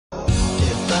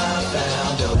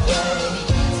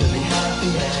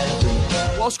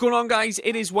What's going on, guys?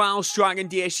 It is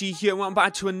WelshDragonDSG here, and welcome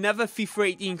back to another FIFA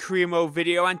 18 career mode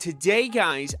video. And today,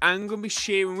 guys, I'm going to be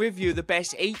sharing with you the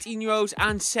best 18-year-olds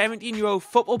and 17-year-old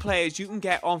football players you can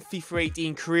get on FIFA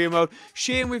 18 career mode,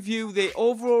 sharing with you the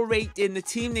overall rating, the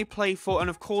team they play for, and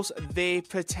of course their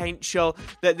potential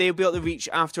that they'll be able to reach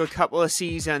after a couple of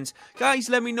seasons. Guys,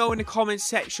 let me know in the comments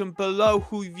section below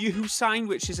who you signed,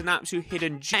 which is an absolute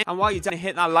hidden gem, and while you're done,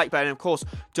 hit that like button, and of course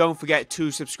don't forget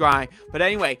to subscribe. But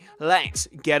anyway, let's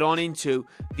get on into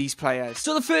these players.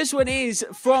 So the first one is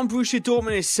from Borussia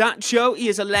Dortmund, is Sancho. He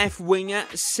is a left winger,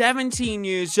 17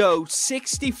 years old,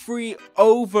 63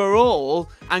 overall,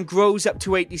 and grows up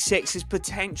to 86. His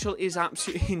potential is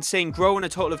absolutely insane, growing a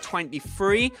total of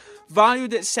 23,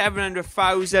 valued at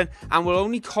 700,000, and will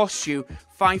only cost you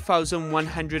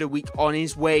 5,100 a week on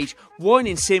his wage. What an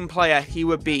insane player he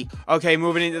would be. Okay,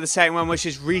 moving into the second one, which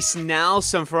is Reece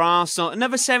Nelson for Arsenal.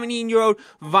 Another 17-year-old,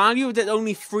 valued at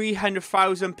only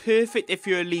 300,000. Perfect if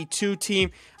you're a League 2 team,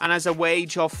 and has a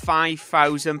wage of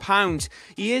 £5,000.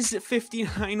 He is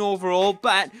 59 overall,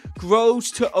 but grows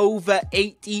to over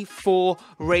 84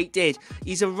 rated.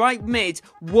 He's a right mid.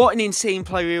 What an insane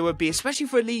player he would be, especially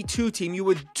for a League 2 team. You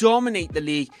would dominate the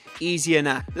league easy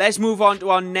enough. Let's move on to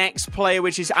our next player,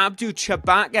 which is Abdul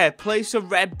Chabaka. Plays for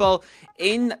Red Bull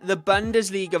in the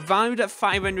Bundesliga, valued at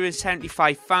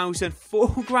 575,000,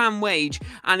 4 grand wage,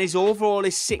 and his overall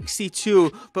is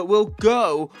 62, but will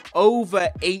go over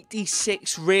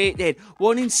 86 rated.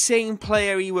 What an insane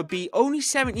player he would be. Only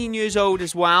 17 years old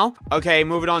as well. Okay,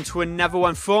 moving on to another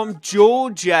one from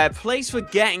Georgia. Plays for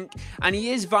Genk, and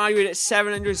he is valued at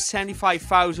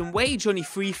 775,000, wage only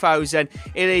 3,000.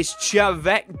 It is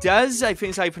Chavek Does, I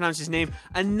think is how you pronounce his name.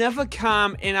 Another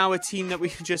cam in our team that we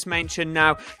just mentioned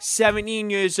now. 17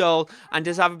 years old and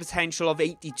does have a potential of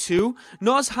 82.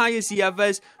 Not as high as the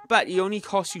others, but he only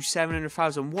costs you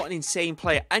 700,000. What an insane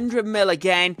player. 100 mil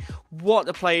again. What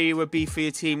a player he would be for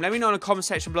your team. Let me know in the comment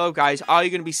section below, guys. Are you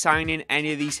going to be signing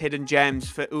any of these hidden gems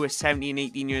for who are 17 and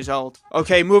 18 years old?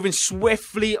 Okay, moving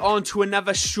swiftly on to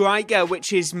another striker,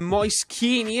 which is Moise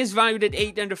Kean. He is valued at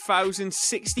 800,000,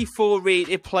 64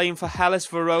 rated, playing for Hellas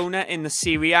Verona in the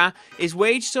Serie A. His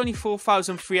wage is only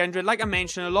 4,300. Like I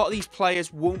mentioned, a lot of these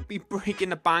players won't be breaking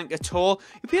the bank at all.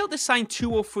 You'll be able to sign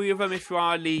 2 or 3 of them if you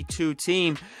are a League 2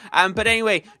 team. But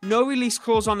anyway, no release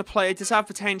clause on the player. Does have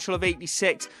potential of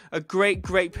 86. A great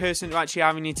person to actually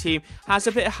have in your team. Has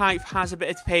a bit of hype, has a bit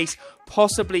of pace.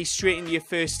 Possibly straight into your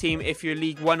first team if you're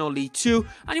League 1 or League 2.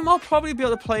 And you might probably be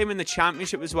able to play him in the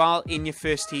Championship as well in your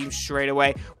first team straight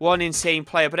away. What an insane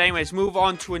player. But anyways, move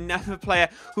on to another player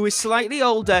who is slightly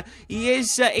older. He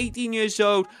is 18 years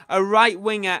old, a right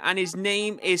winger, and his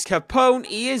name is Capone.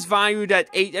 He is valued at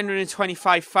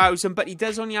 825,000, but he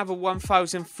does only have a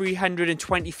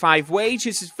 1,325 wage.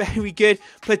 This is very good.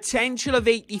 Potential of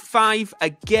 85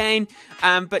 again,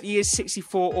 but he is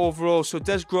 64 overall, so it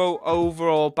does grow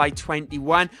overall by 21.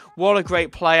 What a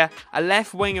great player. A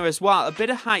left winger as well. A bit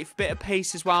of height, a bit of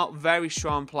pace as well. Very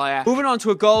strong player. Moving on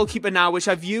to a goalkeeper now, which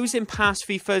I've used in past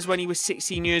FIFAs when he was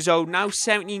 16 years old. Now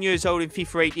 17 years old in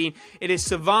FIFA 18. It is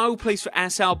Savaro, plays for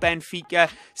SL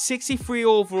Benfica. 63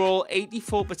 overall,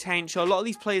 84 potential. A lot of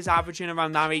these players averaging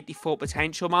around that 84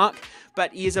 potential mark,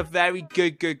 but he is a very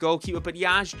good goalkeeper. But he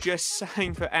has just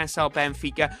signed for SL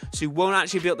Benfica, so you won't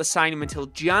actually be able to sign him until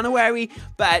January,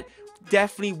 but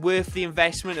definitely worth the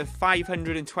investment of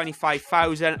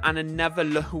 525,000 and another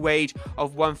low wage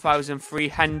of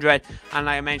 1,300. And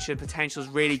like I mentioned, potential is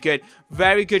really good.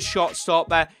 Very good shot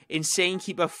stopper. Insane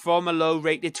keeper from a low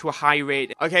rated to a high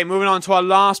rated. Okay, moving on to our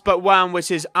last but one, which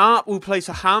is Art, who plays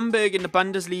for Hamburg in the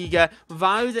Bundesliga,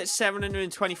 valued at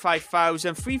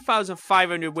 725,000,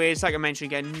 3,500 wages. Like I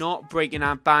mentioned again, not breaking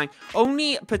that bank.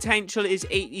 Only potential is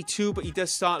 82, but he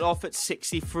does start off at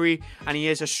 63, and he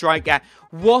is a striker.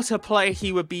 What a player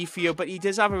he would be for you, but he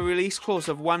does have a release clause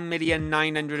of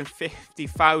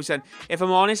 1,950,000. If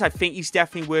I'm honest, I think he's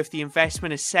definitely worth the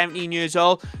investment. At 17 years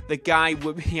old, the guy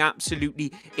would be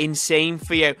absolutely insane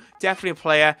for you. Definitely a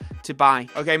player to buy.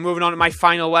 Okay, moving on to my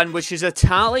final one, which is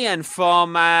Italian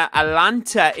from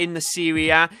Atalanta in the Serie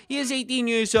A. He is 18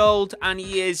 years old, and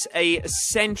he is a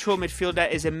central midfielder.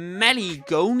 Is a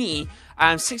Meligoni.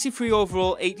 63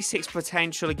 overall, 86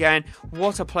 potential again.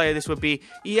 What a player this would be.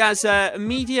 He has a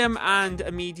medium and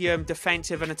a medium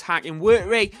defensive and attacking work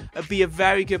rate. Be a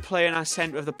very good player in our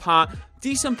centre of the park.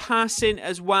 Decent passing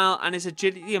as well, and his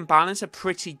agility and balance are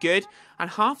pretty good. And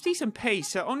half decent pace,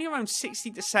 so only around 60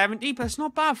 to 70, but it's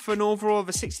not bad for an overall of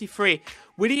a 63.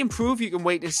 Will he improve? You can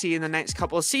wait to see in the next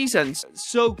couple of seasons.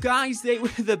 So guys, they were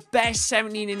the best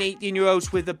 17 and 18 year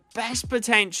olds with the best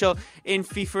potential in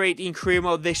FIFA 18 career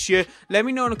mode this year. Let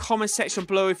me know in the comment section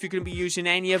below if you're going to be using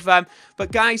any of them.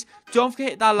 But guys, don't forget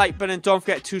to hit that like button, don't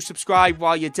forget to subscribe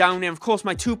while you're down there. Of course,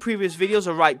 my 2 previous videos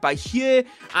are right by here,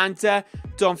 and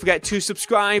don't forget to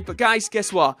subscribe. But guys,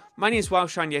 guess what? My name is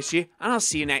WelshDragonDSG, and I'll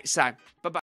see you next time.